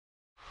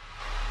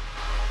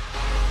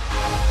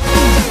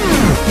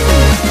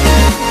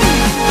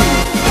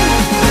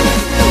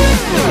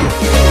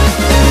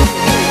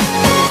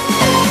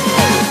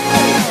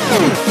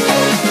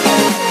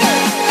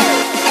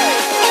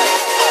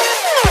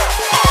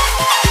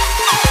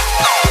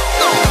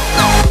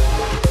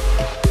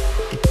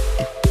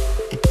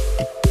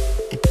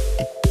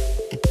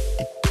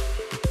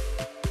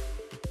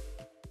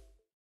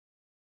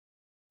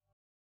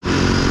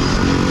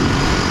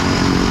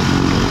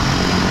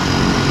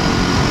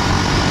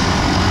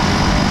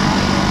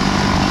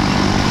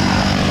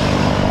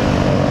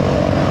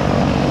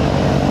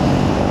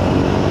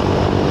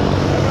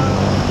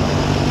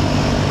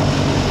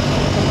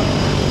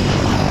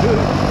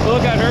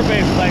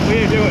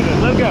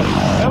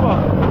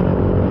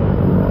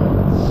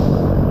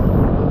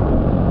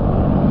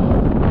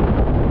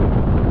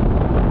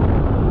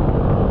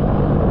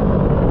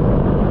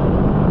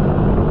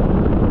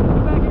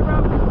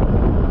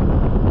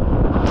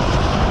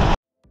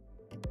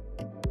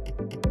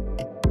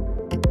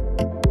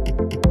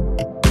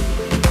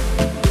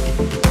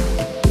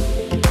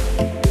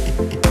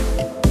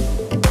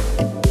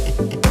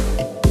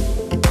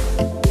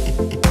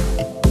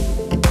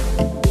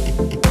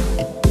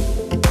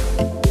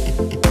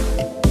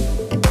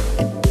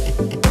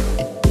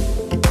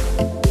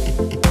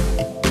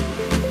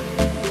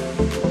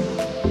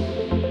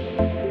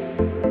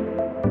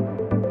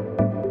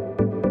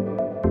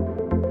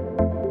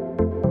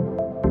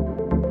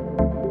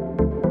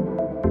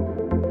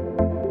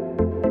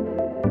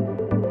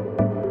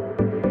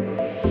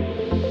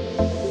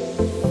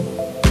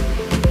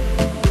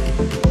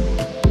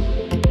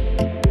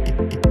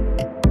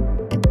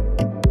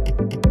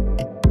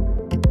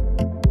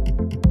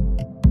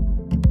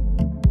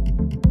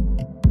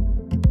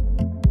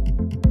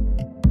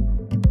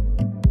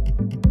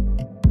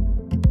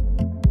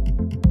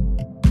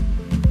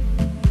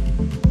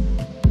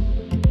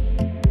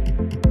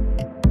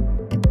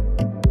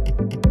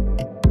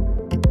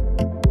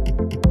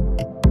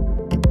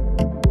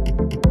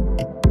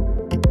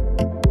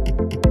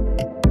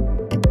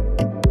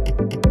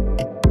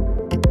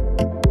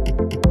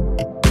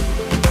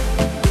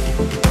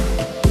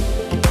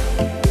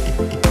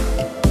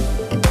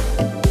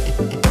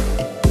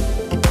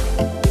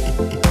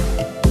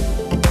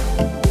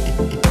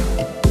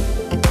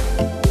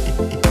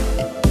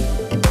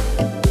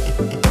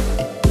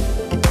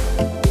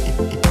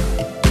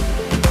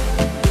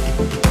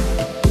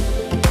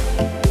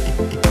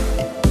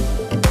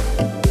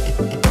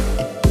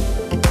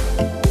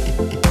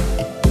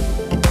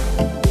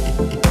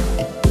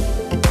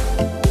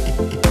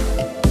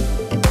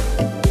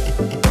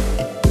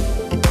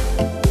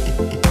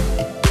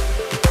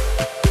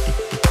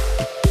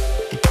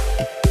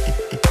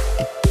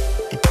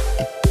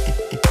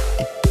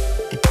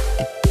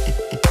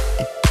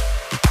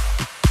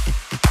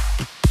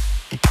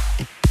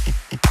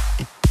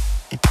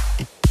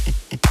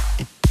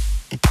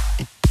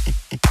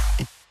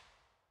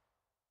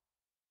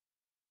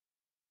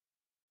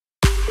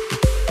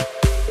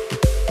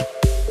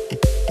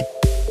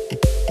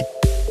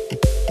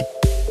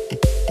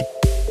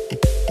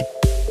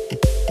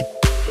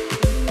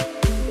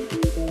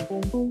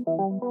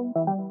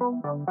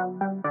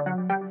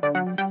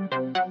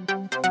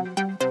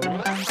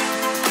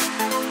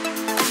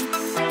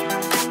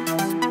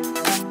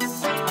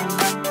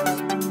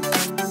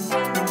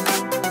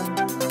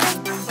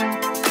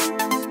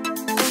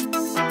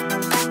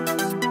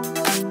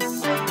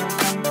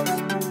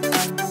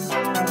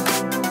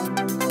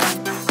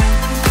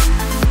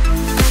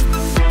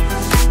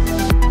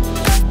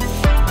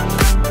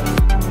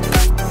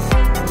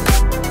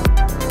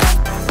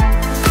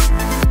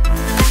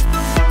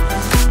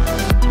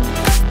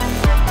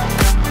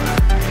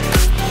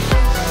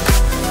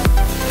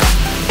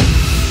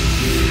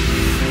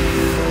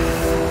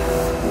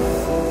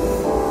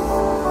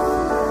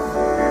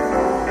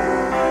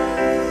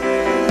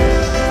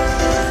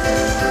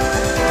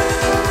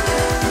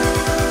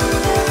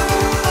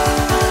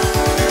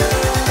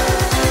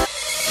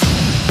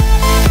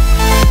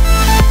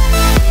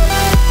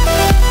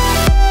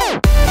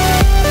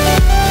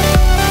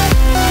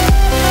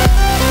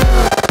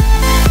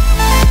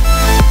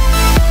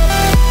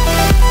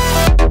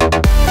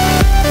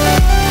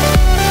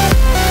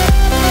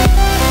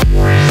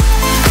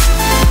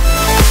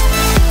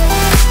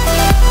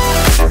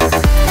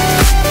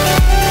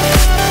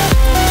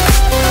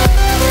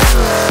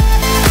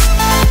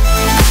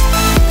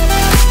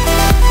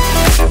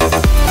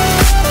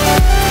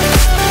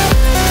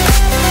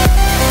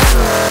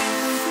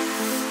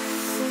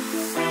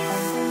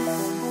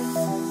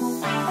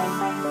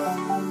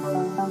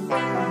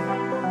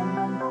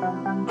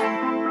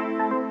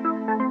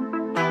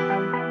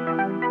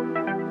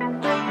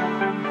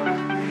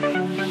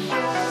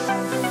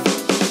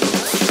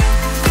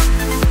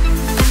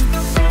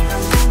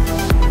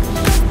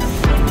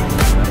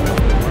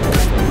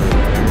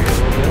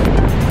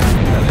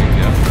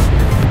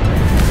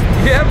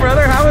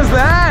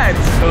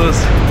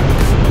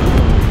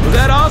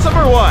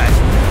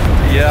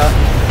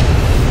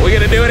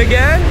do it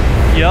again?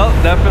 Yep,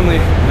 definitely.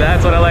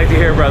 That's what I like to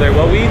hear, brother.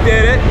 Well, we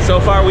did it. So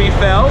far we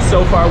fell,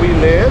 so far we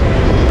lived.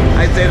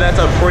 I'd say that's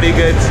a pretty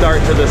good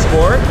start to the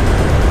sport.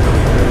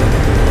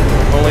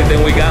 Only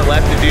thing we got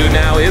left to do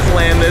now is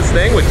land this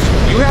thing, which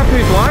you have to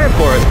be flying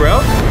for us, bro.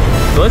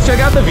 So let's check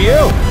out the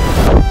view.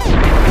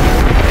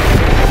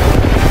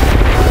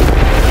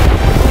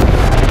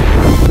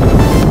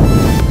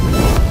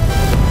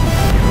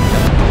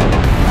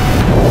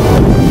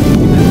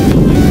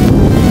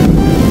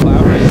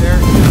 Cloud right there,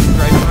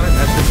 stripe on it,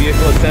 that's the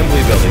vehicle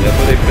assembly building. That's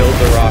where they build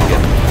the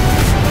rocket.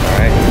 All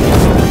right,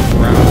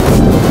 ground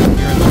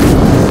here in the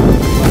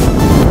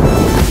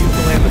used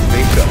to land the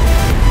space shuttle.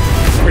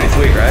 Pretty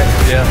sweet, right?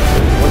 Yeah.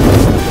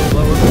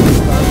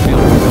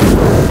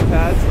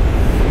 Pads,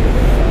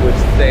 which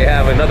they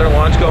have another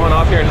launch going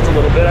off here in just a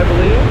little bit, I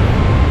believe.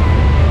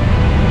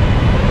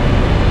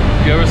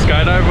 You ever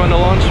skydive on the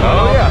launch?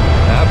 Oh yeah,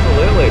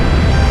 absolutely.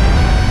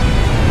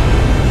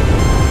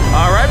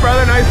 All right,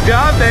 brother, nice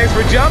job. Thanks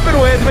for jumping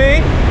with me.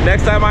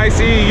 Next time I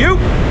see you,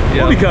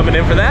 we'll be coming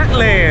in for that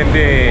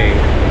landing.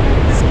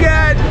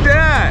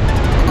 Skydive.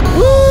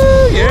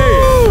 Woo, yeah.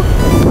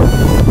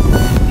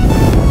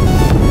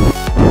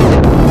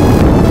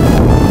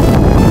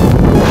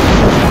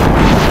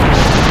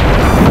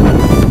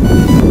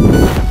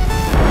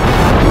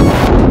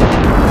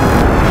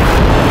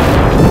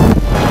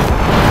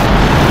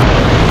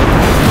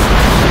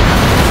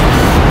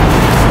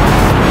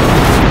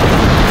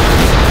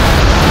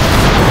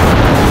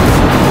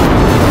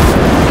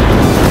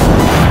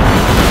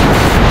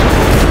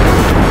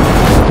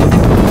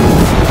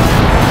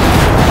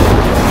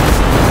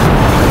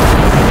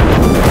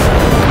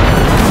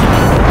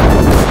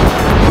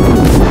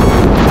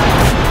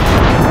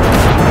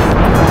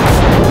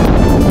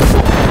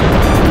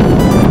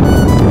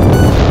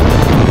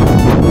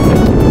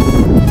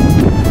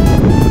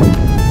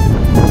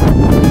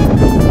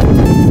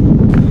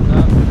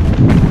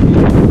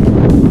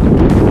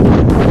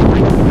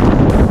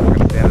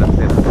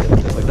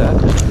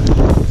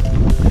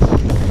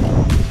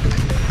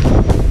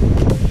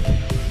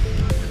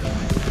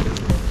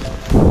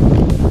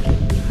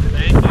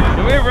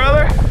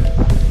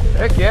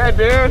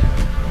 Dude,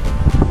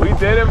 we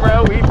did it,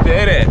 bro. We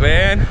did it,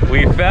 man.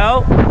 We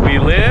fell, we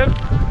lived,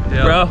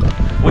 bro.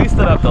 We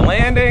stood up the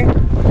landing.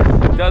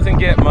 Doesn't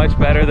get much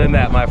better than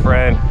that, my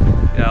friend.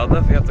 Yeah, I'll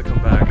definitely have to come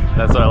back.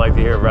 That's what I like to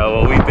hear,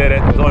 bro. Well, we did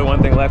it. There's only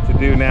one thing left to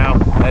do now.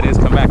 That is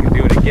come back and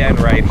do it again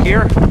right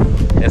here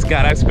at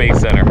Skydive Space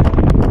Center.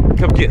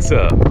 Come get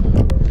some.